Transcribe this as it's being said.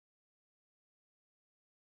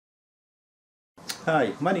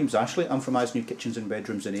Hi, my name's Ashley. I'm from As New Kitchens and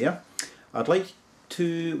Bedrooms in Ayr. I'd like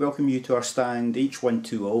to welcome you to our stand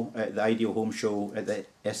H120 at the Ideal Home Show at the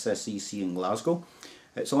SECC in Glasgow.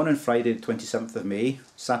 It's on Friday the 27th of May,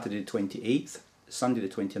 Saturday the 28th, Sunday the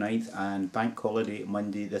 29th and Bank Holiday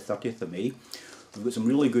Monday the 30th of May. We've got some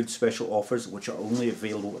really good special offers which are only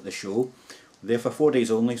available at the show. We're there for 4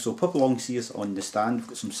 days only, so pop along and see us on the stand. We've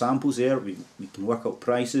got some samples there, we can work out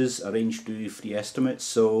prices, arrange to do free estimates,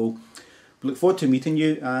 so we look forward to meeting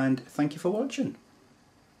you and thank you for watching.